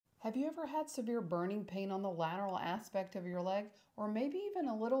Have you ever had severe burning pain on the lateral aspect of your leg, or maybe even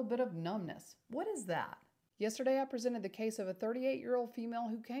a little bit of numbness? What is that? Yesterday, I presented the case of a 38-year-old female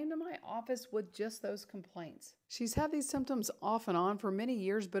who came to my office with just those complaints. She's had these symptoms off and on for many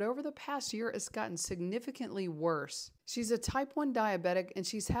years, but over the past year, it's gotten significantly worse. She's a type 1 diabetic and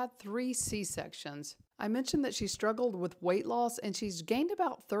she's had 3 C-sections. I mentioned that she struggled with weight loss and she's gained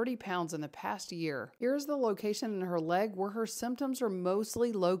about 30 pounds in the past year. Here's the location in her leg where her symptoms are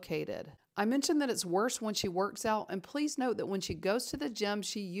mostly located. I mentioned that it's worse when she works out, and please note that when she goes to the gym,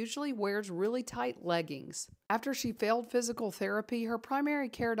 she usually wears really tight leggings. After she failed physical therapy, her primary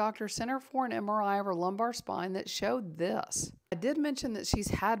care doctor sent her for an MRI of her lumbar spine that showed this. I did mention that she's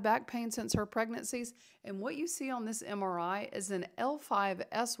had back pain since her pregnancies, and what you see on this MRI is an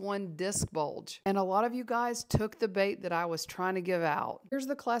L5-S1 disc bulge. And a lot of you guys took the bait that I was trying to give out. Here's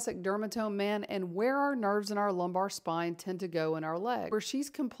the classic dermatome man and where our nerves in our lumbar spine tend to go in our leg. Where she's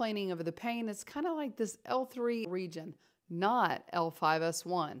complaining of the pain, it's kind of like this L3 region, not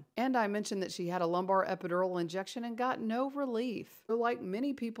L5-S1. And I mentioned that she had a lumbar epidural injection and got no relief. So like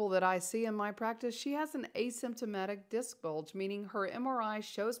many people that I see in my practice, she has an asymptomatic disc bulge, meaning her MRI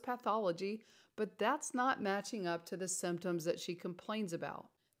shows pathology, but that's not matching up to the symptoms that she complains about.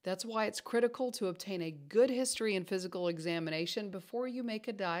 That's why it's critical to obtain a good history and physical examination before you make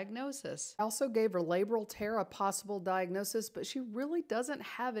a diagnosis. I also gave her labral tear a possible diagnosis, but she really doesn't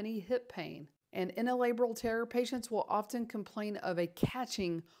have any hip pain. And in a labral tear, patients will often complain of a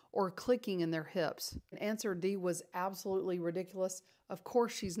catching or clicking in their hips. And answer D was absolutely ridiculous. Of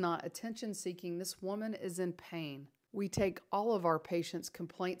course she's not attention-seeking. This woman is in pain. We take all of our patients'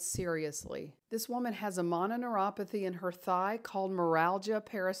 complaints seriously. This woman has a mononeuropathy in her thigh called Meralgia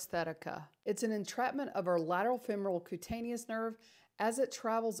paresthetica. It's an entrapment of our lateral femoral cutaneous nerve as it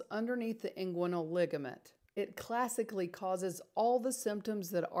travels underneath the inguinal ligament. It classically causes all the symptoms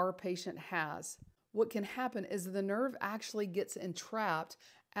that our patient has. What can happen is the nerve actually gets entrapped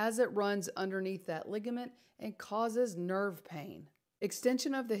as it runs underneath that ligament and causes nerve pain.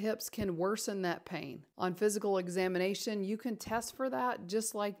 Extension of the hips can worsen that pain. On physical examination, you can test for that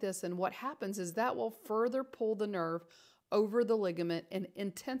just like this, and what happens is that will further pull the nerve over the ligament and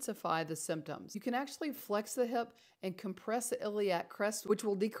intensify the symptoms. You can actually flex the hip and compress the iliac crest, which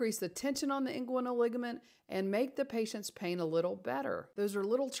will decrease the tension on the inguinal ligament and make the patient's pain a little better. Those are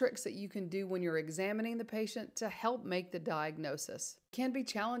little tricks that you can do when you're examining the patient to help make the diagnosis. It can be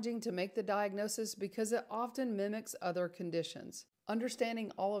challenging to make the diagnosis because it often mimics other conditions.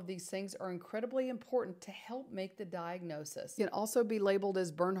 Understanding all of these things are incredibly important to help make the diagnosis. It can also be labeled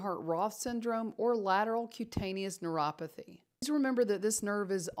as Bernhardt-Roth syndrome or lateral cutaneous neuropathy. Please remember that this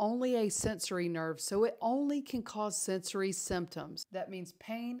nerve is only a sensory nerve, so it only can cause sensory symptoms. That means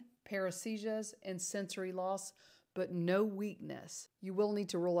pain, paresthesias, and sensory loss, but no weakness. You will need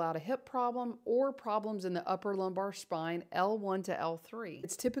to rule out a hip problem or problems in the upper lumbar spine, L1 to L3.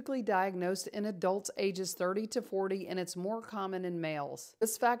 It's typically diagnosed in adults ages 30 to 40, and it's more common in males.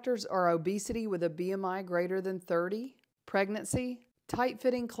 Risk factors are obesity with a BMI greater than 30, pregnancy,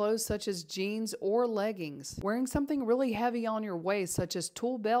 tight-fitting clothes such as jeans or leggings, wearing something really heavy on your waist such as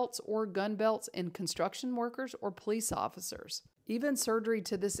tool belts or gun belts in construction workers or police officers. Even surgery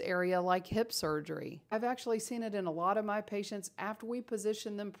to this area like hip surgery. I've actually seen it in a lot of my patients after we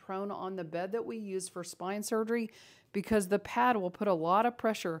position them prone on the bed that we use for spine surgery because the pad will put a lot of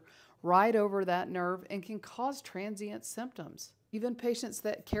pressure right over that nerve and can cause transient symptoms. Even patients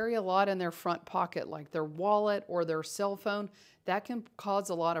that carry a lot in their front pocket, like their wallet or their cell phone, that can cause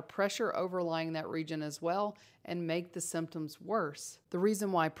a lot of pressure overlying that region as well and make the symptoms worse. The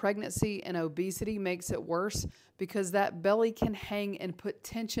reason why pregnancy and obesity makes it worse because that belly can hang and put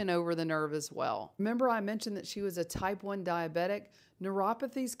tension over the nerve as well. Remember I mentioned that she was a type 1 diabetic?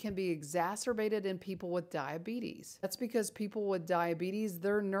 Neuropathies can be exacerbated in people with diabetes. That's because people with diabetes,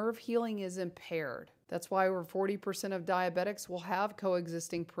 their nerve healing is impaired. That's why over 40% of diabetics will have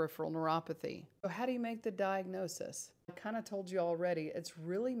coexisting peripheral neuropathy. So how do you make the diagnosis? I kind of told you already, it's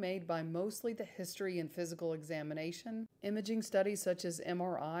really made by mostly the history and physical examination. Imaging studies such as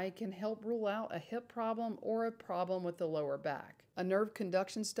MRI can help rule out a hip problem or a problem with the lower back. A nerve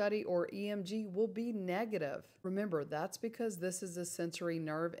conduction study or EMG will be negative. Remember, that's because this is a sensory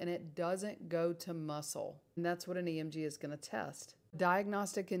nerve and it doesn't go to muscle. And that's what an EMG is going to test.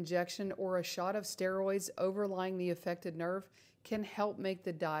 Diagnostic injection or a shot of steroids overlying the affected nerve can help make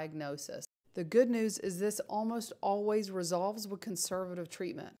the diagnosis. The good news is this almost always resolves with conservative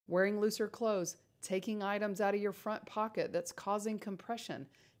treatment. Wearing looser clothes, taking items out of your front pocket that's causing compression,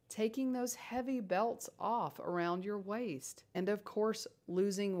 taking those heavy belts off around your waist, and of course,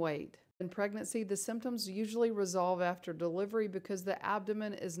 losing weight. In pregnancy, the symptoms usually resolve after delivery because the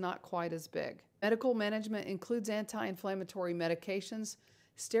abdomen is not quite as big. Medical management includes anti-inflammatory medications.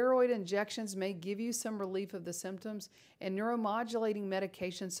 Steroid injections may give you some relief of the symptoms, and neuromodulating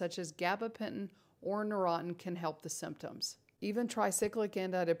medications such as gabapentin or Neurontin can help the symptoms. Even tricyclic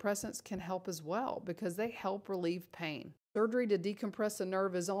antidepressants can help as well because they help relieve pain. Surgery to decompress a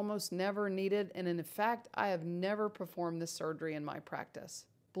nerve is almost never needed, and in fact, I have never performed this surgery in my practice.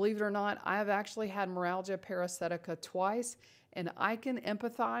 Believe it or not, I have actually had Meralgia paresthetica twice, and I can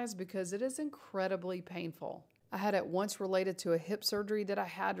empathize because it is incredibly painful. I had it once related to a hip surgery that I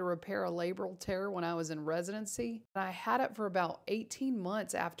had to repair a labral tear when I was in residency. And I had it for about 18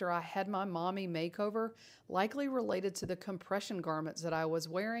 months after I had my mommy makeover, likely related to the compression garments that I was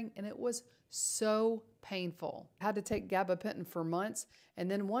wearing, and it was so painful. I had to take gabapentin for months, and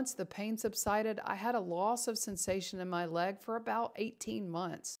then once the pain subsided, I had a loss of sensation in my leg for about 18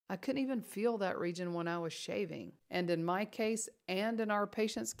 months. I couldn't even feel that region when I was shaving. And in my case, and in our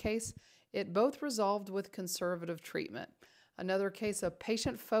patient's case, it both resolved with conservative treatment. Another case of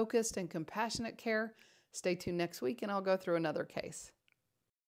patient-focused and compassionate care. Stay tuned next week and I'll go through another case.